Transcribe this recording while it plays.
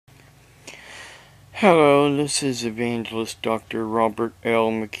Hello, this is Evangelist Dr. Robert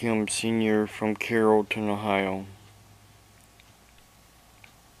L. McKim Sr. from Carrollton, Ohio.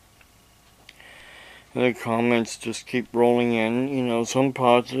 The comments just keep rolling in, some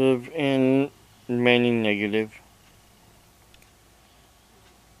positive and many negative.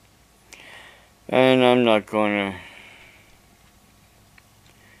 And I'm not going to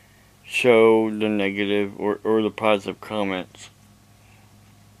show the negative or the positive comments.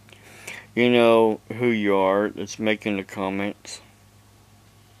 You know who you are that's making the comments.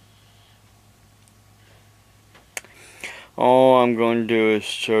 All I'm going to do is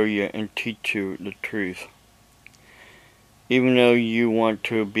show you and teach you the truth. Even though you want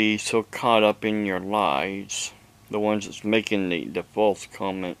to be so caught up in your lies, the ones that's making the false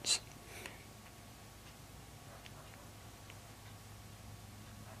comments.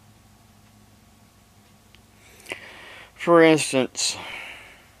 For instance,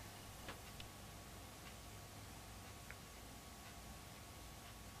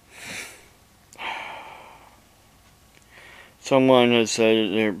 someone has said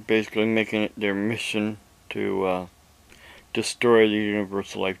that they're basically making it their mission to destroy the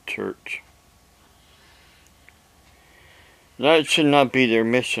Universal Life Church. That should not be their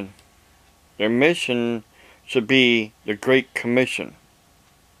mission. Their mission should be the Great Commission.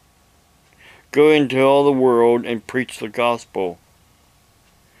 Go into all the world and preach the gospel,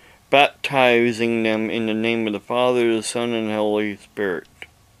 baptizing them in the name of the Father, the Son, and the Holy Spirit.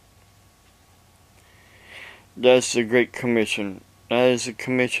 That's the Great Commission. That is a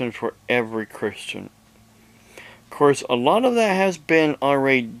commission for every Christian. Of course, a lot of that has been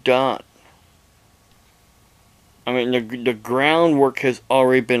already done. I mean, the groundwork has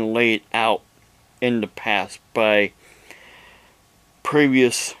already been laid out in the past by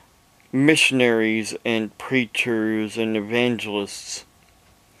previous missionaries and preachers and evangelists.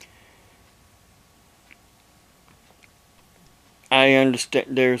 I understand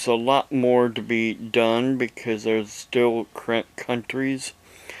there's a lot more to be done because there's still countries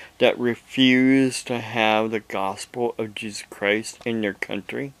that refuse to have the gospel of Jesus Christ in their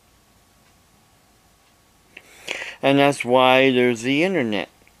country. And that's why there's the internet.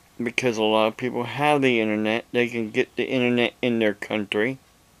 Because a lot of people have the internet. They can get the internet in their country.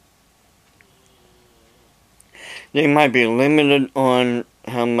 They might be limited on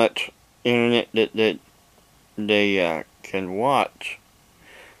how much internet that they can watch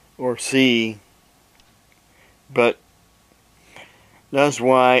or see. But that's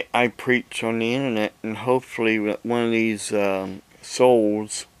why I preach on the internet. And hopefully one of these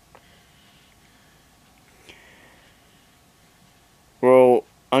souls will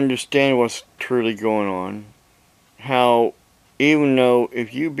understand what's truly going on. How even though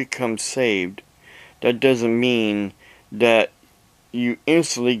if you become saved, that doesn't mean that you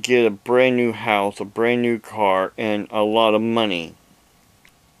instantly get a brand new house, a brand new car, and a lot of money.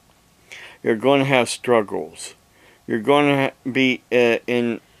 You're going to have struggles. You're going to be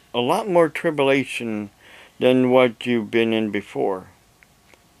in a lot more tribulation than what you've been in before.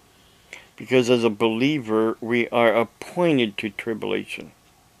 Because as a believer, we are appointed to tribulation.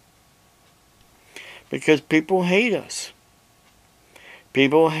 Because people hate us.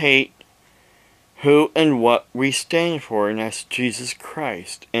 People hate who and what we stand for, and that's Jesus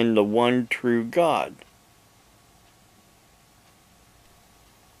Christ and the one true God.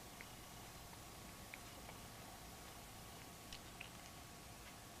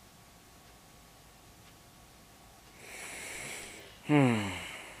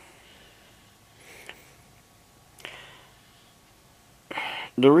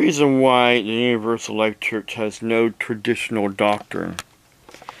 The reason why the Universal Life Church has no traditional doctrine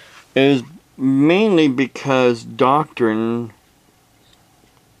is mainly because doctrine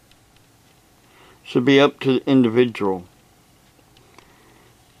should be up to the individual.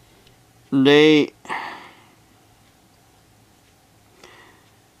 They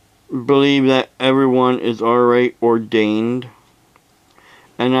believe that everyone is already ordained.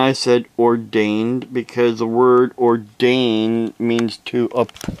 And I said ordained because the word ordain means to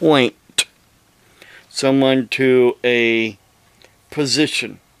appoint someone to a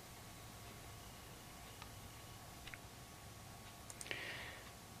position.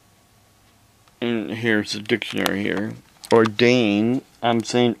 And here's the dictionary here. Ordain, I'm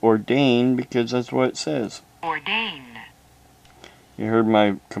saying ordain because that's what it says. Ordain. You heard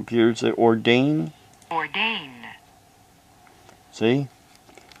my computer say ordain? Ordain. See?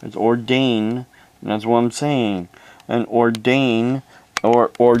 It's ordain, and that's what I'm saying. And ordain, or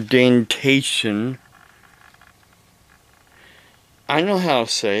ordaintation, I know how to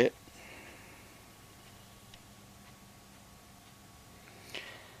say it.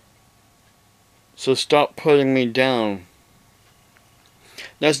 So stop putting me down.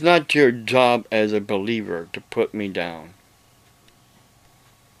 That's not your job as a believer to put me down.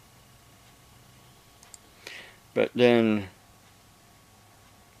 But then,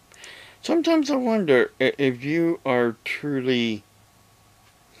 sometimes I wonder if you are truly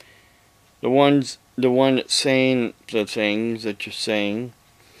the one that's saying the things that you're saying,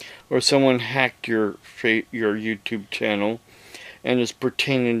 or someone hacked your YouTube channel and is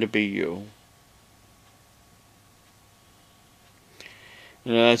pretending to be you.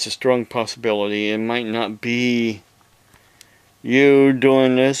 You know, that's a strong possibility. It might not be you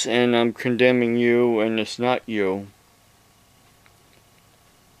doing this and I'm condemning you and it's not you.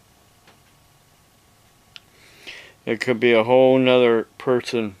 It could be a whole nother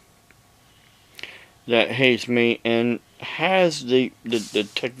person that hates me and has the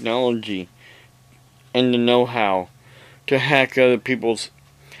technology and the know-how to hack other people's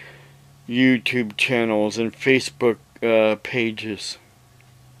YouTube channels and Facebook pages.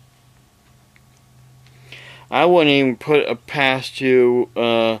 I wouldn't even put it past you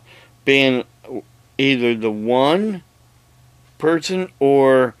being either the one person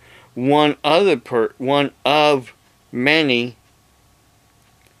or one of many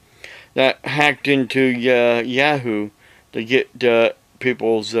that hacked into Yahoo to get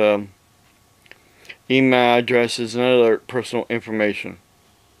people's email addresses and other personal information.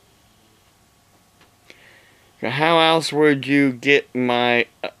 How else would you get my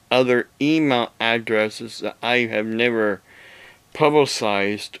other email addresses that I have never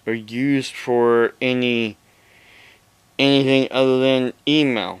publicized or used for anything other than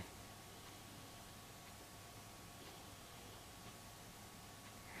email?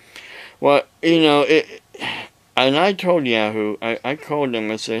 Well, you know, and I told Yahoo, I called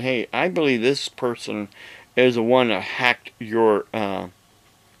them and said, hey, I believe this person is the one that hacked your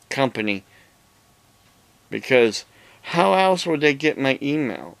company. Because how else would they get my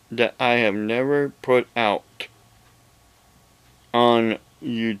email that I have never put out on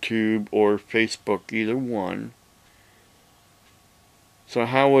YouTube or Facebook, either one? So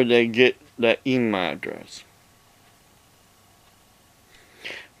how would they get that email address?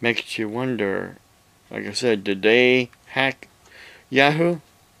 Makes you wonder. Like I said, did they hack Yahoo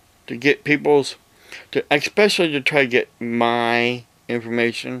to get especially to try to get my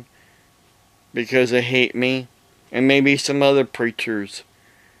information because they hate me, and maybe some other preachers'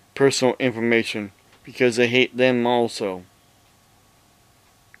 personal information because they hate them also.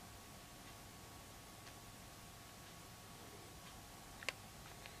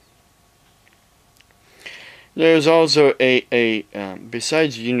 There's also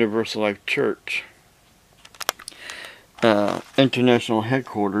besides Universal Life Church international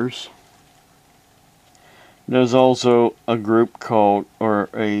headquarters, there's also a group called, or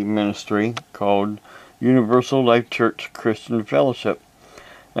a ministry called Universal Life Church Christian Fellowship.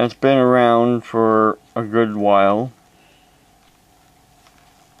 That's been around for a good while.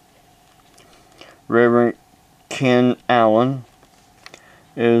 Reverend Ken Allen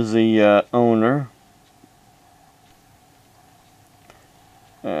is the owner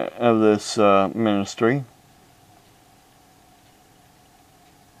of this ministry.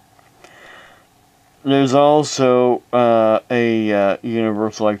 There's also a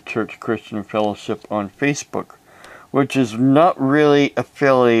Universal Life Church Christian Fellowship on Facebook, which is not really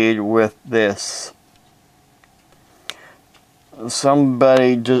affiliated with this.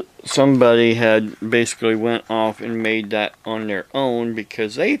 Somebody had basically went off and made that on their own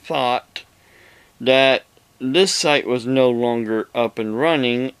because they thought that this site was no longer up and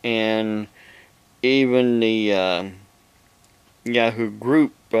running, and even the Yahoo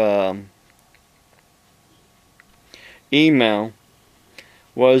group email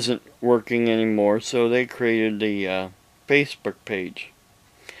wasn't working anymore, so they created the Facebook page.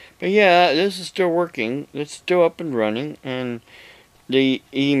 But yeah, this is still working. It's still up and running, and the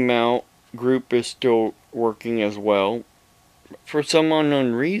email group is still working as well. For some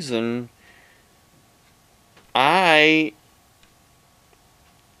unknown reason, I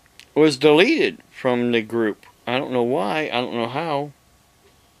was deleted from the group. I don't know why. I don't know how.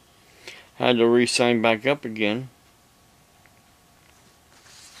 Had to re-sign back up again.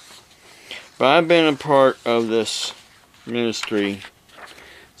 But I've been a part of this ministry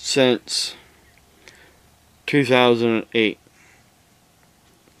since 2008.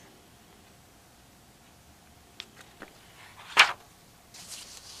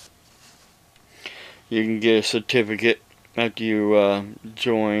 You can get a certificate after you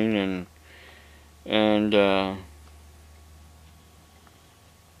join, and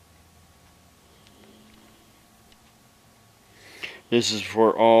this is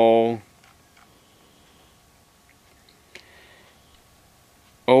for all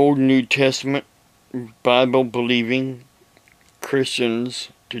Old New Testament Bible believing Christians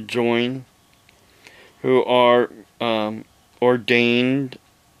to join who are ordained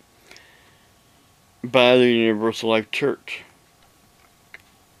by the Universal Life Church.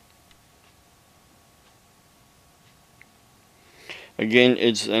 Again,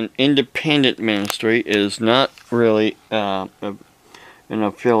 it's an independent ministry. It is not really an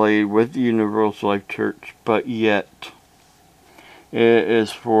affiliate with the Universal Life Church, but yet it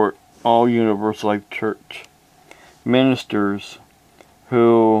is for all Universal Life Church ministers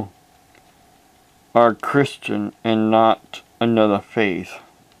who are Christian and not another faith.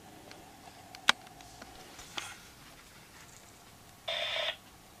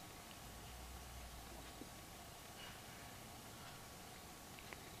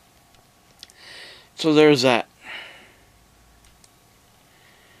 So there's that.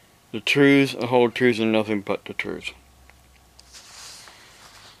 The truth, the whole truth, and nothing but the truth.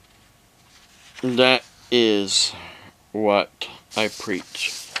 That is what I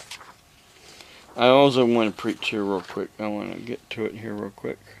preach. I also want to preach here real quick. I want to get to it here real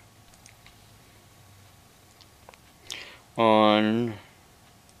quick. On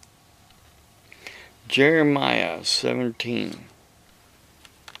Jeremiah 17.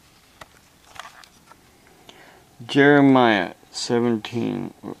 Jeremiah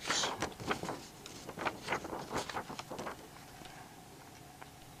 17. Oops.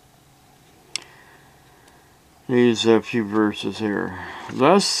 These a few verses here.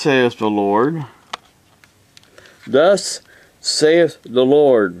 Thus saith the Lord. Thus saith the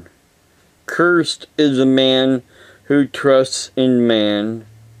Lord. Cursed is the man who trusts in man,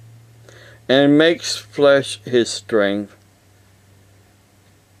 and makes flesh his strength,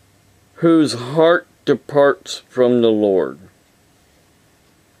 whose heart departs from the Lord.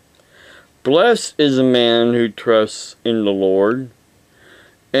 Blessed is the man who trusts in the Lord,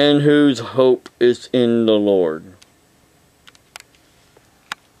 and whose hope is in the Lord.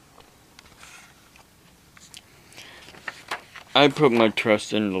 I put my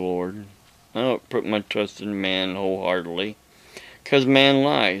trust in the Lord. I don't put my trust in man wholeheartedly, because man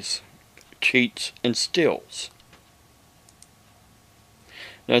lies, cheats, and steals.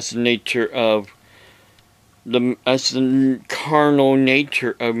 That's the nature of that's the carnal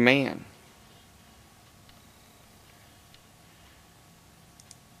nature of man.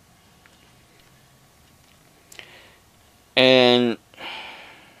 And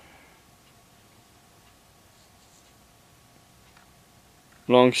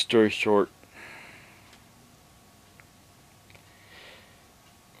long story short,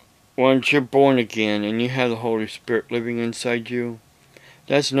 once you're born again and you have the Holy Spirit living inside you,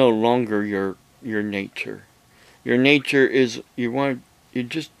 that's no longer your nature. Your nature is you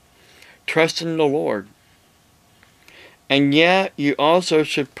just trust in the Lord. And yet you also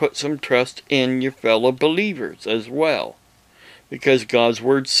should put some trust in your fellow believers as well, because God's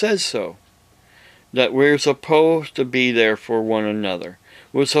word says so. That we're supposed to be there for one another.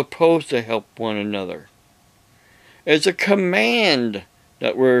 We're supposed to help one another. It's a command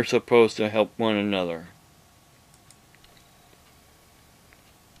that we're supposed to help one another.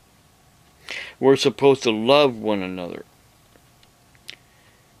 We're supposed to love one another.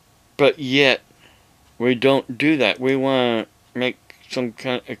 But yet, we don't do that. We want to make some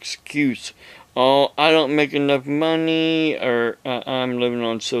kind of excuse. Oh, I don't make enough money, or I'm living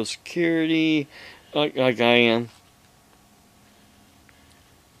on Social Security, like I am.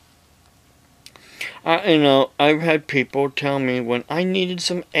 I've had people tell me when I needed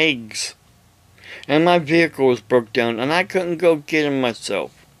some eggs, and my vehicle was broke down, and I couldn't go get them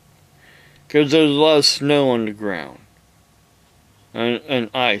myself, because there's a lot of snow on the ground, and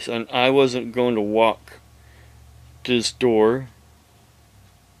ice, and I wasn't going to walk to the store.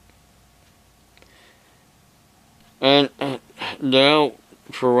 And now,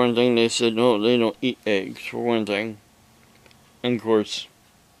 for one thing, they said, no, they don't eat eggs, for one thing. And of course,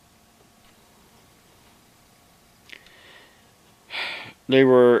 they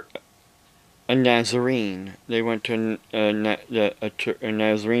were a Nazarene. They went to a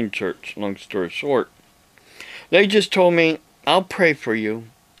Nazarene church, long story short. They just told me, I'll pray for you.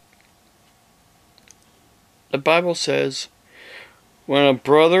 The Bible says, when a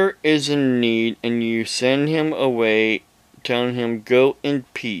brother is in need and you send him away, telling him, go in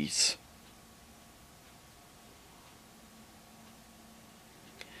peace,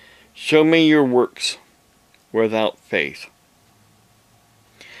 show me your works without faith.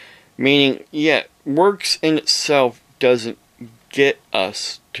 Meaning, yeah, works in itself doesn't get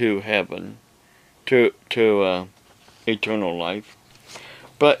us to heaven, to eternal life.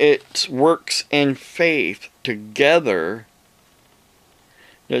 But it's works and faith together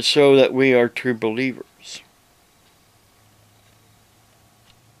that show that we are true believers.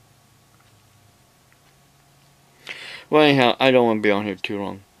 Well, anyhow, I don't want to be on here too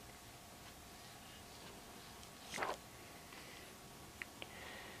long.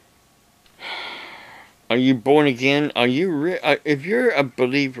 Are you born again? Are you if you're a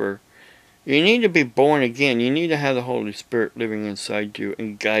believer, you need to be born again. You need to have the Holy Spirit living inside you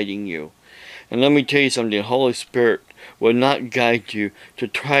and guiding you. And let me tell you something, the Holy Spirit will not guide you to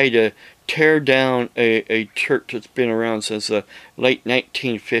try to tear down a church that's been around since the late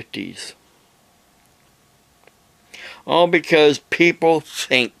 1950s. All because people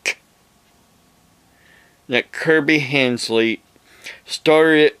think that Kirby Hensley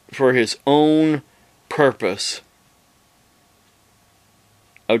started it for his own purpose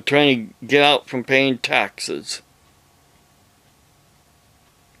of trying to get out from paying taxes.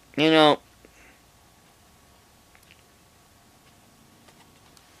 You know,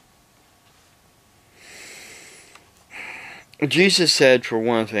 Jesus said, for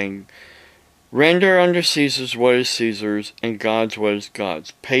one thing, render unto Caesar's what is Caesar's, and God's what is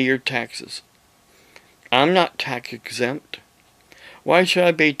God's. Pay your taxes. I'm not tax exempt. Why should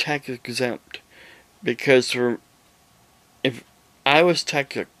I be tax exempt? Because if I was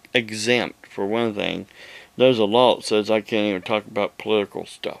tax exempt, for one thing, there's a law that says I can't even talk about political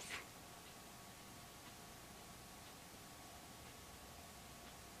stuff.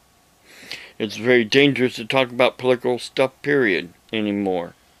 It's very dangerous to talk about political stuff, period,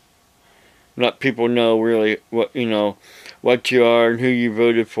 anymore. Let people know really what you are and who you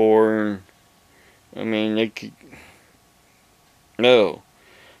voted for. And I mean, they could. No,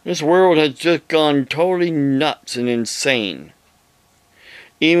 this world has just gone totally nuts and insane.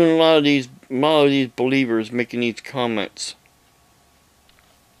 Even a lot of these believers making these comments.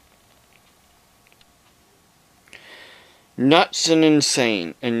 Nuts and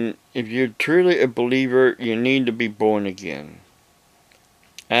insane. And if you're truly a believer, you need to be born again.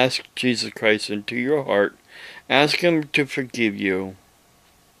 Ask Jesus Christ into your heart. Ask Him to forgive you.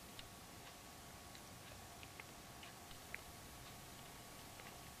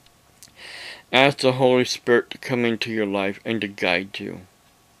 Ask the Holy Spirit to come into your life and to guide you.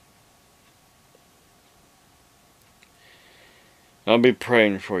 I'll be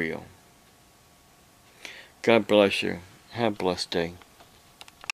praying for you. God bless you. Have a blessed day.